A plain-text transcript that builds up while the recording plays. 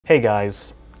Hey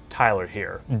guys, Tyler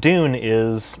here. Dune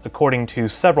is, according to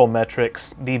several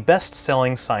metrics, the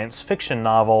best-selling science fiction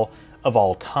novel of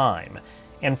all time.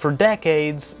 And for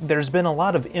decades, there's been a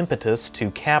lot of impetus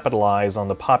to capitalize on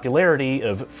the popularity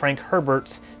of Frank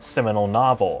Herbert's seminal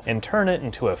novel and turn it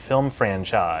into a film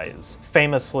franchise.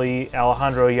 Famously,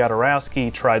 Alejandro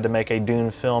Jodorowsky tried to make a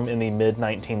Dune film in the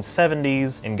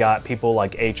mid-1970s and got people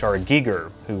like H.R.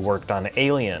 Giger, who worked on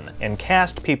Alien, and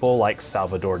cast people like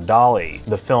Salvador Dali.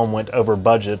 The film went over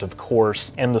budget, of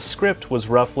course, and the script was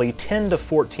roughly 10 to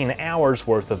 14 hours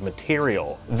worth of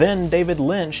material. Then David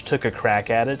Lynch took a crack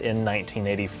at it in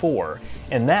 1984,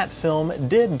 and that film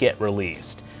did get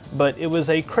released. But it was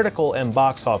a critical and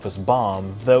box office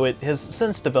bomb, though it has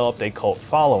since developed a cult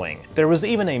following. There was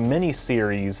even a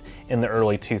mini-series in the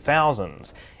early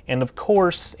 2000s, and of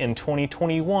course, in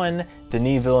 2021,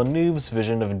 Denis Villeneuve's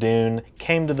vision of Dune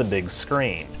came to the big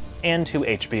screen, and to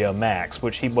HBO Max,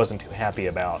 which he wasn't too happy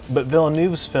about. But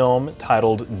Villeneuve's film,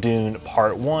 titled Dune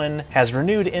Part 1, has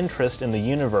renewed interest in the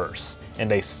universe,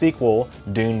 and a sequel,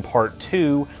 Dune Part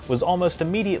 2, was almost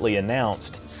immediately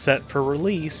announced, set for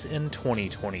release in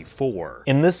 2024.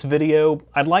 In this video,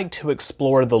 I'd like to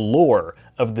explore the lore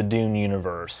of the Dune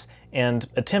universe, and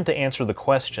attempt to answer the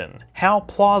question, how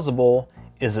plausible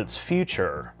is its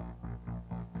future?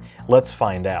 Let's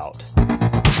find out.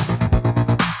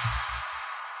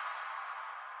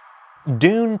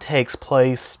 Dune takes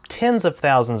place tens of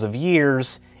thousands of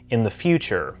years in the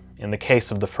future. In the case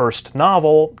of the first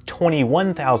novel,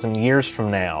 21,000 years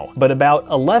from now. But about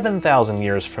 11,000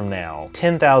 years from now,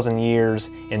 10,000 years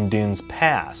in Dune's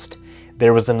past,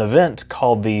 there was an event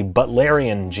called the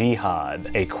Butlerian Jihad,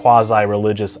 a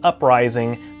quasi-religious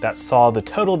uprising that saw the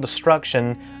total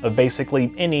destruction of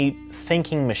basically any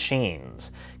thinking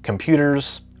machines,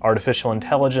 computers, artificial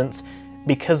intelligence,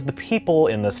 because the people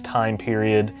in this time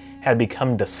period had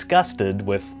become disgusted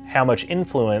with how much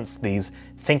influence these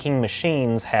thinking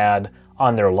machines had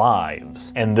on their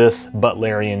lives. And this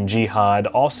Butlerian Jihad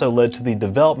also led to the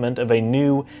development of a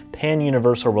new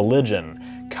pan-universal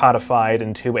religion, codified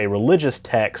into a religious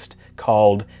text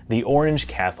called the Orange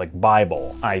Catholic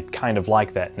Bible. I kind of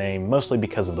like that name, mostly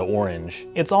because of the orange.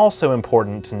 It's also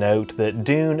important to note that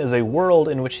Dune is a world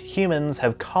in which humans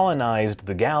have colonized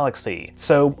the galaxy.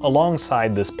 So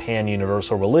alongside this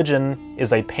pan-universal religion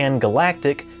is a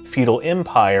pan-galactic feudal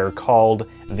empire called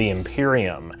the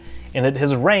Imperium, and it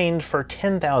has reigned for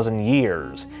 10,000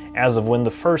 years, as of when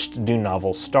the first Dune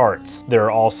novel starts. There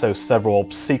are also several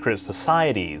secret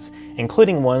societies,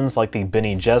 including ones like the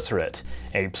Bene Gesserit,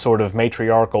 a sort of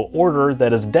matriarchal order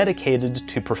that is dedicated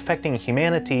to perfecting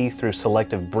humanity through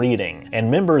selective breeding,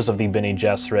 and members of the Bene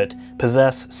Gesserit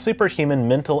possess superhuman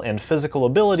mental and physical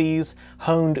abilities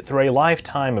honed through a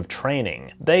lifetime of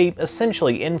training. They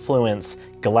essentially influence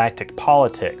galactic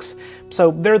politics,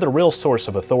 so they're the real source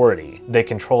of authority. They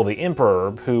control the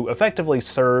Emperor, who effectively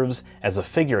serves as a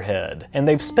figurehead, and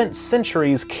they've spent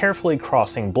centuries carefully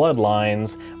crossing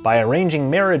bloodlines by arranging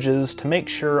marriages to make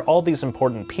sure all these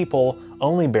important people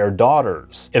only bear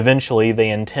daughters. Eventually, they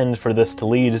intend for this to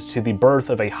lead to the birth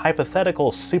of a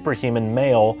hypothetical superhuman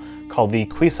male called the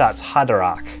Kwisatz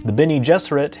Haderach. The Bene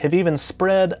Gesserit have even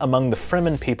spread among the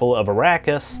Fremen people of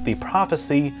Arrakis the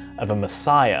prophecy of a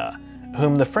messiah,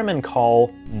 whom the Fremen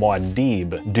call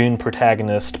Muad'Dib. Dune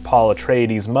protagonist Paul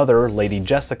Atreides' mother, Lady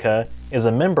Jessica, is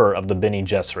a member of the Bene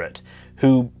Gesserit,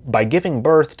 who, by giving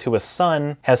birth to a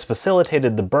son, has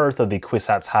facilitated the birth of the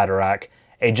Kwisatz Haderach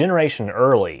a generation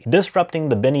early, disrupting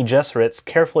the Bene Gesserit's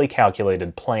carefully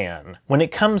calculated plan. When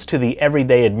it comes to the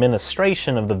everyday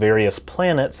administration of the various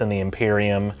planets in the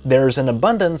Imperium, there's an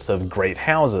abundance of great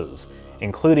houses,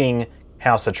 including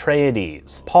House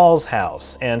Atreides, Paul's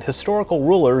house, and historical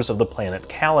rulers of the planet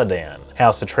Caladan.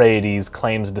 House Atreides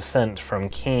claims descent from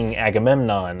King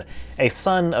Agamemnon, a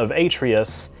son of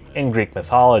Atreus in Greek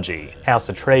mythology. House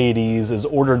Atreides is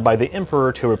ordered by the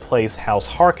Emperor to replace House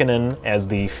Harkonnen as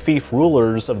the fief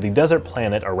rulers of the desert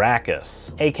planet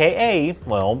Arrakis, aka,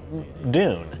 well,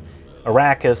 Dune.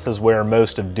 Arrakis is where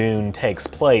most of Dune takes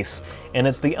place, and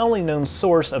it's the only known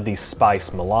source of the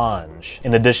spice melange.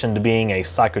 In addition to being a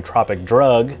psychotropic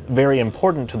drug, very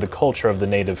important to the culture of the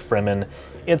native Fremen,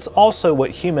 it's also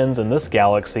what humans in this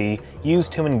galaxy use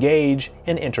to engage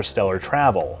in interstellar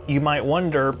travel. You might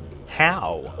wonder,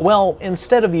 how? Well,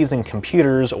 instead of using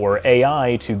computers or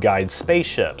AI to guide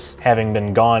spaceships, having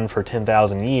been gone for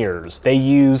 10,000 years, they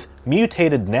use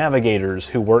mutated navigators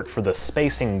who work for the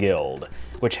Spacing Guild,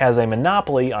 which has a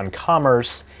monopoly on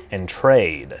commerce and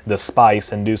trade. The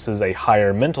spice induces a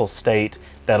higher mental state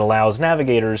that allows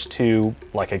navigators to,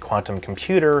 like a quantum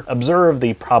computer, observe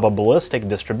the probabilistic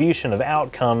distribution of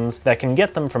outcomes that can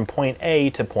get them from point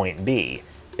A to point B,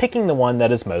 picking the one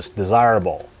that is most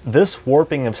desirable. This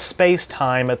warping of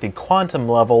space-time at the quantum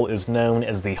level is known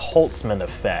as the Holtzman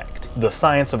effect. The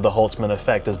science of the Holtzman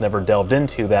effect is never delved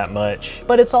into that much,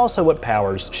 but it's also what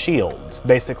powers shields,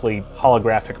 basically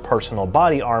holographic personal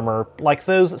body armor like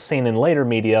those seen in later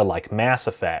media like Mass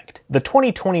Effect. The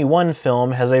 2021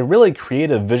 film has a really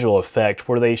creative visual effect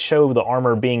where they show the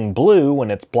armor being blue when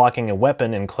it's blocking a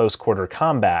weapon in close-quarter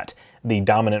combat, the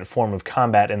dominant form of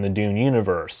combat in the DUNE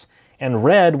universe, and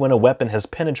red when a weapon has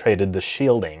penetrated the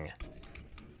shielding.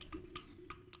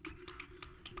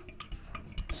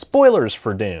 Spoilers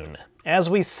for DUNE. As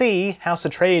we see, House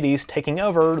Atreides taking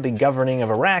over the governing of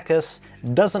Arrakis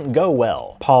doesn't go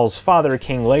well. Paul's father,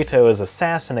 King Leto, is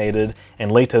assassinated,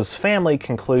 and Leto's family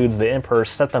concludes the Emperor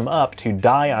set them up to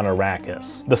die on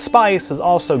Arrakis. The spice is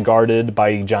also guarded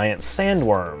by giant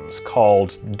sandworms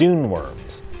called DUNE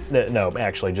worms. No,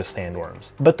 actually just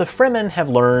sandworms. But the Fremen have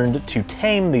learned to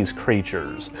tame these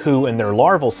creatures, who in their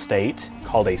larval state,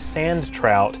 called a sand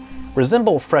trout,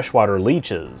 resemble freshwater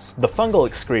leeches. The fungal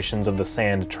excretions of the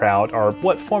sand trout are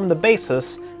what form the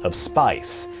basis of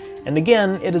spice. And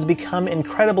again, it has become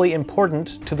incredibly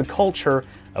important to the culture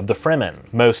of the Fremen.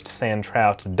 Most sand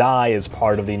trout die as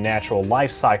part of the natural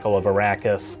life cycle of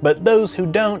Arrakis, but those who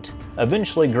don't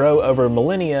eventually grow over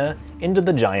millennia into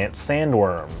the giant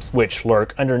sandworms, which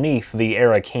lurk underneath the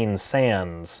Arrakeen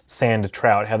sands. Sand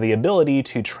trout have the ability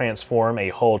to transform a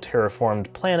whole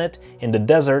terraformed planet into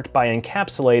desert by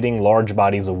encapsulating large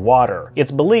bodies of water.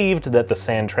 It's believed that the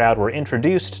sand trout were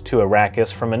introduced to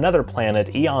Arrakis from another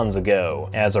planet eons ago,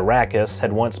 as Arrakis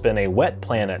had once been a wet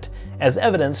planet, as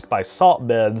evidenced by salt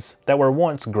beds that were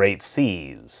once great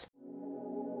seas.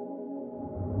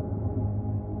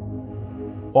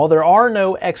 While there are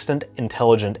no extant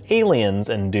intelligent aliens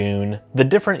in DUNE, the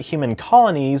different human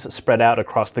colonies spread out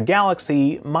across the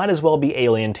galaxy might as well be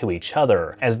alien to each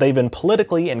other, as they've been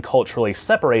politically and culturally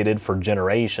separated for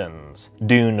generations.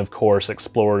 DUNE, of course,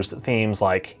 explores themes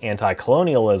like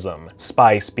anti-colonialism,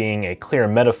 spice being a clear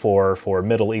metaphor for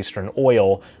Middle Eastern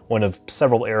oil, one of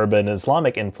several Arab and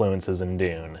Islamic influences in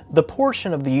DUNE. The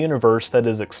portion of the universe that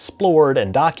is explored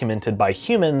and documented by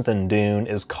humans in DUNE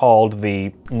is called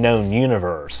the known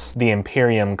universe. The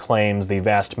Imperium claims the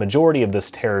vast majority of this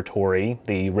territory,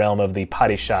 the realm of the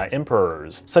Padishah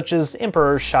emperors, such as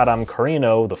Emperor Shaddam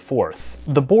Corrino IV.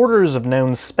 The borders of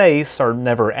known space are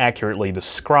never accurately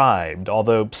described,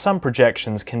 although some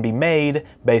projections can be made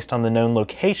based on the known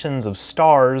locations of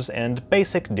stars and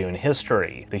basic DUNE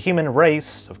history. The human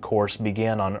race, of course,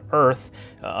 began on Earth,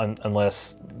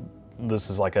 unless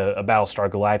this is like a Battlestar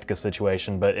Galactica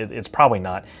situation, but it's probably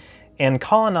not, and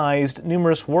colonized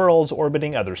numerous worlds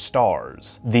orbiting other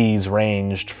stars. These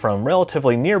ranged from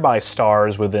relatively nearby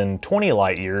stars within 20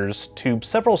 light-years to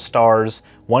several stars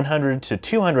 100 to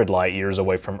 200 light-years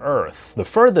away from Earth. The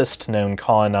furthest known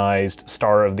colonized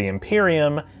star of the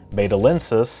Imperium, Beta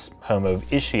Lensis, home of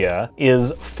Ischia,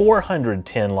 is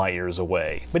 410 light-years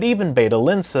away. But even Beta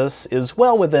Lensis is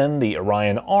well within the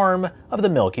Orion arm of the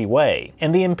Milky Way,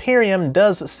 and the Imperium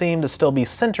does seem to still be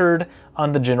centered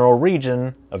on the general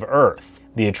region of Earth.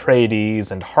 The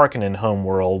Atreides and Harkonnen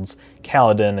homeworlds,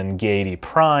 Caladan and Giedi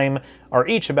Prime, are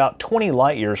each about 20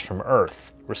 light-years from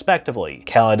Earth, respectively.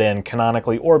 Caladan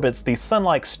canonically orbits the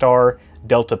sun-like star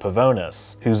Delta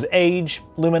Pavonis, whose age,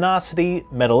 luminosity,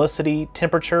 metallicity,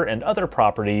 temperature, and other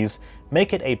properties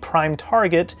make it a prime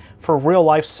target for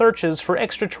real-life searches for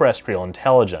extraterrestrial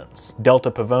intelligence.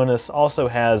 Delta Pavonis also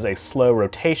has a slow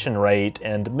rotation rate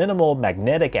and minimal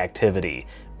magnetic activity,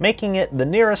 making it the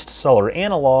nearest solar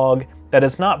analog that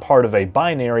is not part of a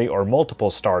binary or multiple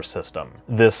star system.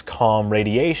 This calm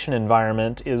radiation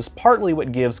environment is partly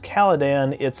what gives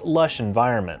Caladan its lush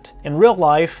environment. In real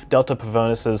life, Delta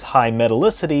Pavonis' high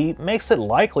metallicity makes it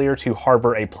likelier to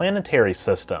harbor a planetary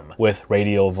system, with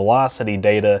radial velocity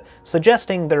data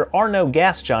suggesting there are no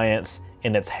gas giants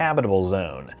in its habitable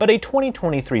zone. But a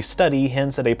 2023 study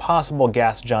hints at a possible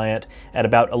gas giant at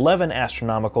about 11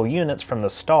 astronomical units from the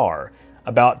star,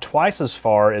 about twice as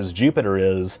far as Jupiter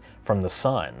is from the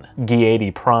Sun.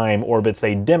 Giedi Prime orbits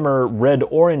a dimmer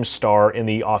red-orange star in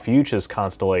the Ophiuchus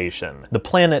constellation. The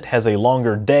planet has a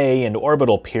longer day and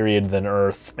orbital period than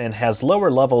Earth and has lower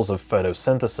levels of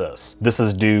photosynthesis. This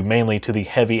is due mainly to the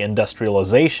heavy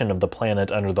industrialization of the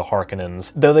planet under the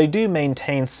Harkonnens, though they do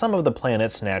maintain some of the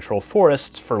planet's natural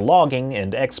forests for logging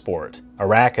and export.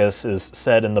 Arrakis is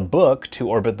said in the book to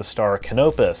orbit the star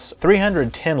Canopus,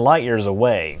 310 light-years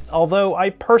away, although I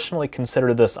personally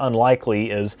consider this unlikely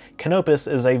as Canopus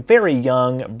is a very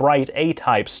young, bright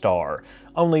A-type star,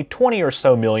 only 20 or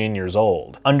so million years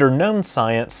old. Under known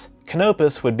science,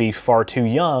 Canopus would be far too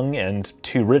young and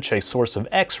too rich a source of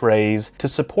X-rays to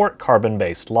support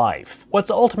carbon-based life.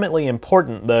 What's ultimately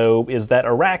important, though, is that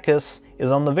Arrakis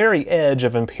is on the very edge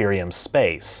of Imperium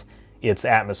space. Its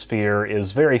atmosphere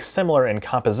is very similar in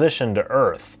composition to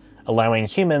Earth, allowing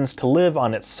humans to live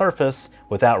on its surface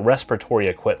without respiratory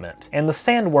equipment. And the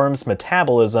sandworm's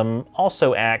metabolism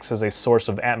also acts as a source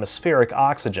of atmospheric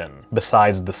oxygen.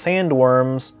 Besides the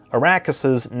sandworms,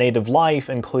 Arrakis's native life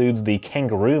includes the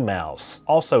kangaroo mouse,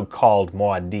 also called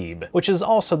Muad'Dib, which is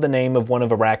also the name of one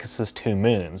of Arrakis's 2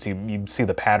 moons. You see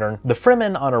the pattern? The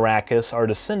Fremen on Arrakis are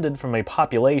descended from a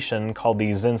population called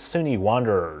the Zensunni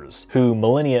Wanderers, who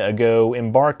millennia ago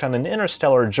embarked on an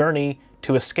interstellar journey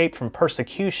to escape from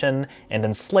persecution and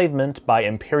enslavement by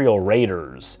Imperial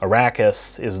raiders.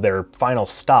 Arrakis is their final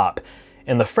stop,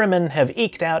 and the Fremen have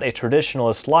eked out a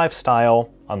traditionalist lifestyle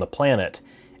on the planet,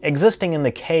 existing in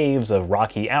the caves of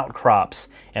rocky outcrops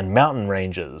and mountain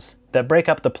ranges that break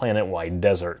up the planet-wide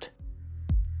desert.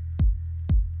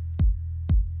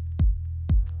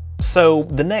 So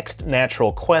the next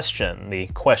natural question, the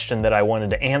question that I wanted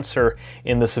to answer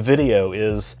in this video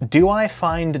is, do I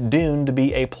find Dune to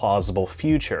be a plausible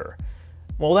future?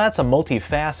 Well, that's a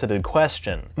multifaceted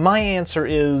question. My answer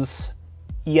is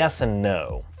yes and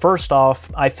no. First off,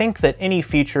 I think that any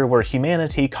future where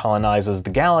humanity colonizes the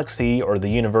galaxy or the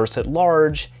universe at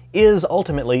large is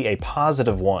ultimately a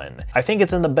positive one. I think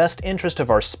it's in the best interest of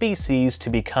our species to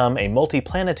become a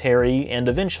multiplanetary and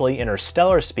eventually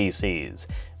interstellar species,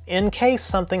 in case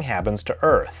something happens to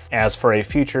Earth. As for a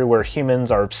future where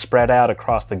humans are spread out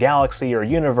across the galaxy or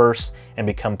universe and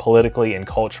become politically and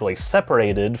culturally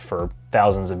separated for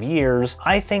thousands of years,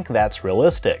 I think that's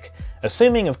realistic.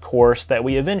 Assuming, of course, that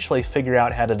we eventually figure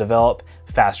out how to develop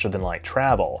faster-than-light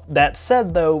travel. That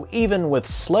said, though, even with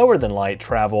slower-than-light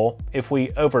travel, if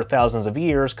we, over thousands of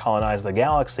years, colonize the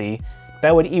galaxy,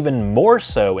 that would even more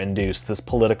so induce this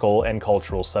political and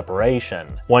cultural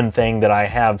separation. One thing that I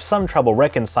have some trouble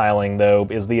reconciling, though,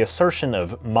 is the assertion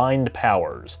of mind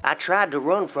powers. I tried to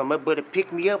run from it, but it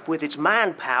picked me up with its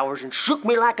mind powers and shook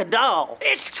me like a doll.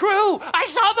 It's true! I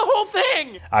saw the whole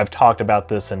thing! I've talked about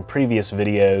this in previous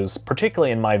videos,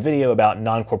 particularly in my video about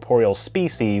non-corporeal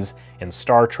species in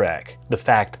Star Trek. The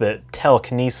fact that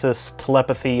telekinesis,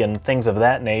 telepathy, and things of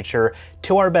that nature,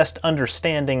 to our best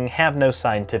understanding, have no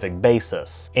scientific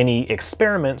basis. Any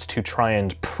experiments to try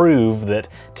and prove that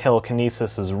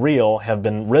telekinesis is real have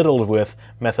been riddled with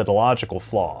methodological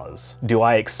flaws. Do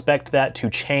I expect that to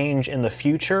change in the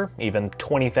future, even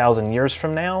 20,000 years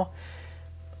from now?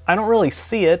 I don't really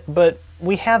see it, but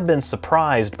we have been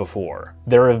surprised before.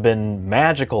 There have been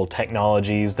magical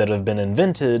technologies that have been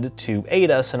invented to aid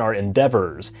us in our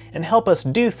endeavors and help us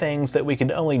do things that we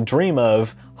could only dream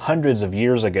of hundreds of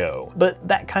years ago. But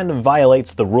that kind of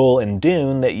violates the rule in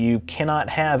Dune that you cannot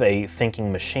have a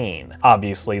thinking machine.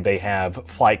 Obviously, they have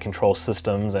flight control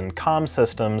systems and comm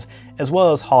systems, as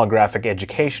well as holographic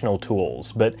educational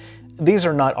tools, but these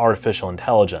are not artificial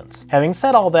intelligence. Having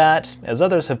said all that, as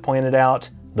others have pointed out,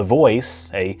 the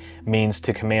voice, a means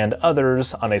to command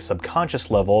others on a subconscious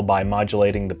level by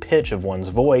modulating the pitch of one's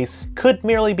voice, could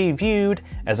merely be viewed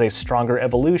as a stronger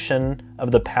evolution of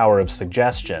the power of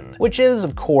suggestion, which is,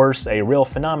 of course, a real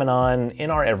phenomenon in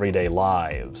our everyday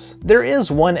lives. There is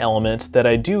one element that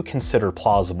I do consider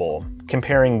plausible,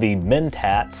 comparing the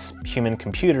Mentats, human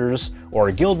computers, or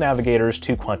guild navigators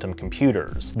to quantum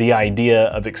computers. The idea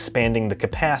of expanding the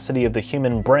capacity of the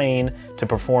human brain to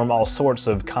perform all sorts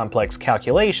of complex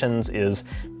calculations is,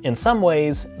 in some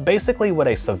ways, basically what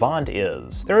a savant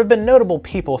is. There have been notable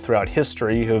people throughout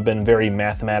history who have been very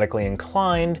mathematically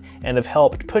inclined and have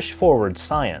helped push forward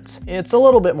science. It's a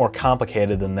little bit more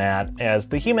complicated than that, as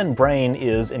the human brain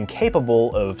is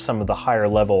incapable of some of the higher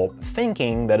level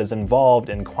thinking that is involved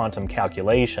in quantum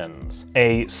calculations.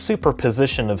 A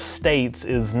superposition of states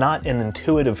is not an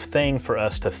intuitive thing for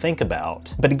us to think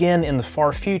about. But again, in the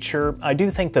far future, I do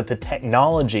think that the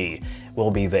technology will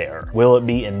be there. Will it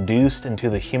be induced into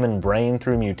the human brain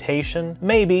through mutation?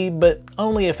 Maybe, but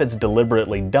only if it's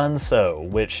deliberately done so,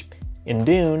 which, in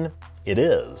Dune, it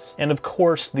is. And of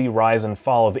course, the rise and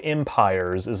fall of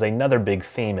empires is another big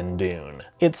theme in Dune.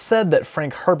 It's said that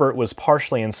Frank Herbert was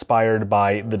partially inspired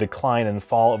by The Decline and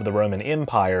Fall of the Roman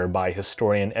Empire by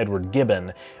historian Edward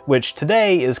Gibbon, which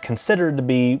today is considered to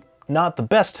be not the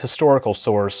best historical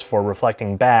source for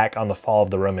reflecting back on the fall of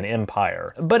the Roman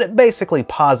Empire, but it basically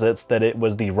posits that it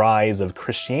was the rise of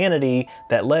Christianity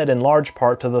that led in large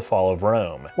part to the fall of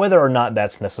Rome. Whether or not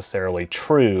that's necessarily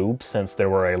true, since there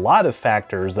were a lot of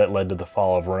factors that led to the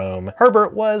fall of Rome,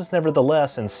 Herbert was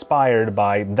nevertheless inspired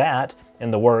by that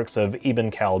in the works of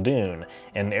Ibn Khaldun,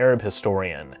 an Arab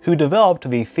historian, who developed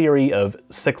the theory of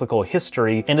cyclical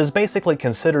history and is basically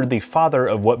considered the father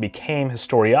of what became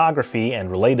historiography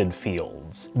and related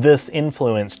fields. This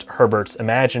influenced Herbert's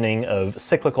imagining of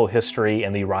cyclical history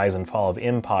and the rise and fall of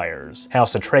empires.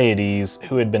 House Atreides,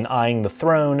 who had been eyeing the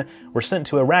throne, were sent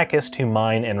to Arrakis to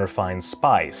mine and refine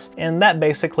spice, and that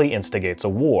basically instigates a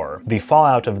war. The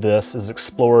fallout of this is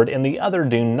explored in the other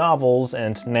Dune novels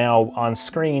and now on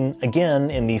screen again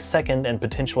in the second and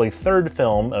potentially third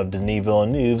film of Denis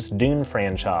Villeneuve's Dune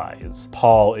franchise.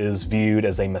 Paul is viewed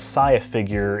as a messiah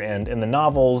figure and in the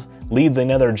novels leads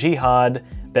another jihad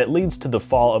that leads to the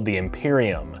fall of the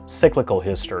Imperium, cyclical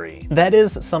history. That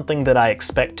is something that I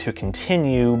expect to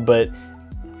continue,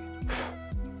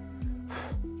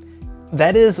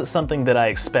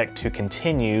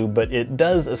 but it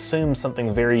does assume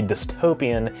something very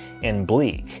dystopian and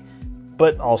bleak,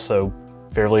 but also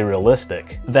fairly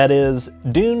realistic. That is,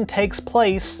 Dune takes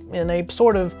place in a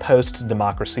sort of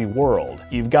post-democracy world.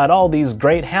 You've got all these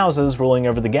great houses ruling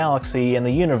over the galaxy and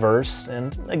the universe,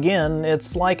 and again,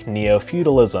 it's like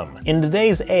neo-feudalism. In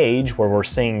today's age, where we're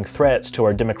seeing threats to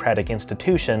our democratic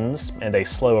institutions and a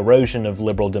slow erosion of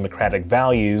liberal democratic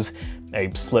values, a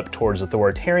slip towards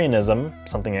authoritarianism,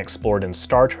 something explored in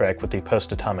Star Trek with the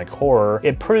post-atomic horror,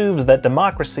 it proves that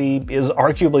democracy is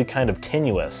arguably kind of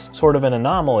tenuous, sort of an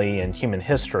anomaly in human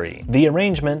history. The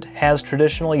arrangement has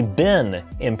traditionally been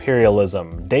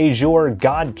imperialism, de jure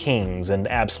god kings and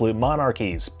absolute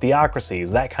monarchies,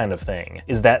 theocracies, that kind of thing.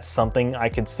 Is that something I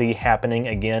could see happening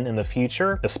again in the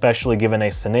future, especially given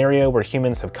a scenario where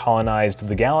humans have colonized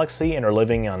the galaxy and are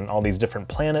living on all these different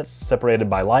planets separated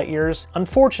by light years?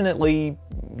 Unfortunately,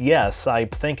 yes, I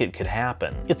think it could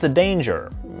happen. It's a danger.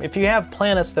 If you have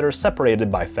planets that are separated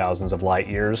by thousands of light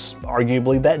years,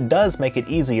 arguably that does make it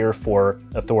easier for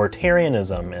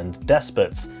authoritarianism and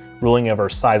despots ruling over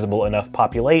sizable enough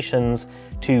populations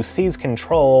to seize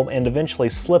control and eventually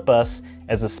slip us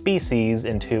as a species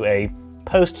into a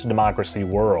post-democracy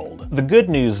world. The good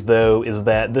news, though, is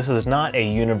that this is not a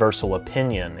universal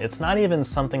opinion. It's not even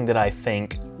something that I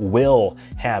think will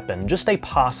happen, just a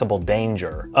possible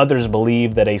danger. Others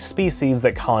believe that a species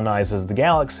that colonizes the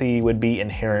galaxy would be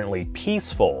inherently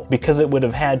peaceful, because it would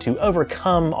have had to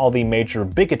overcome all the major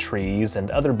bigotries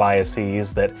and other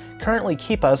biases that currently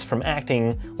keep us from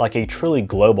acting like a truly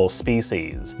global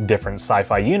species. Different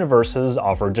sci-fi universes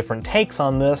offer different takes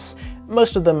on this,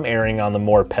 most of them erring on the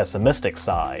more pessimistic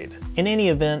side. In any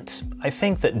event, I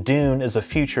think that Dune is a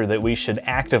future that we should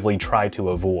actively try to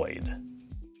avoid.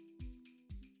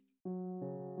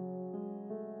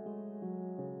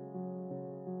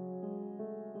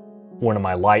 One of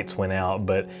my lights went out,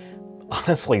 but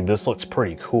honestly, this looks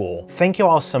pretty cool. Thank you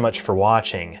all so much for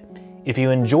watching. If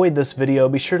you enjoyed this video,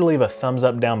 be sure to leave a thumbs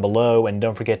up down below and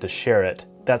don't forget to share it.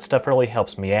 That stuff really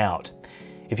helps me out.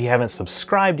 If you haven't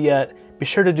subscribed yet, be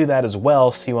sure to do that as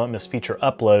well so you won't miss future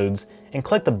uploads, and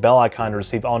click the bell icon to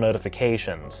receive all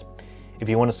notifications. If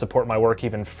you want to support my work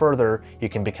even further, you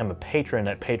can become a patron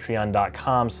at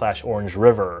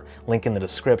patreon.com/OrangeRiver, link in the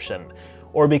description,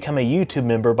 or become a YouTube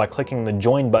member by clicking the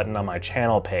join button on my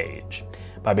channel page.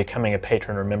 By becoming a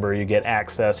patron or member, you get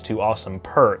access to awesome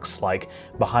perks like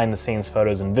behind-the-scenes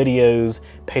photos and videos,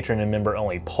 patron and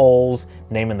member-only polls,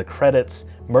 name in the credits,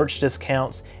 merch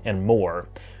discounts, and more.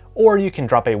 Or you can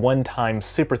drop a one-time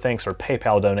super thanks or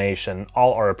PayPal donation.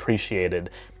 All are appreciated.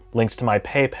 Links to my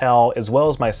PayPal, as well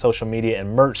as my social media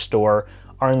and merch store,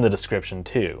 are in the description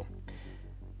too.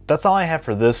 That's all I have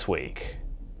for this week.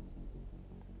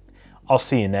 I'll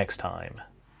see you next time.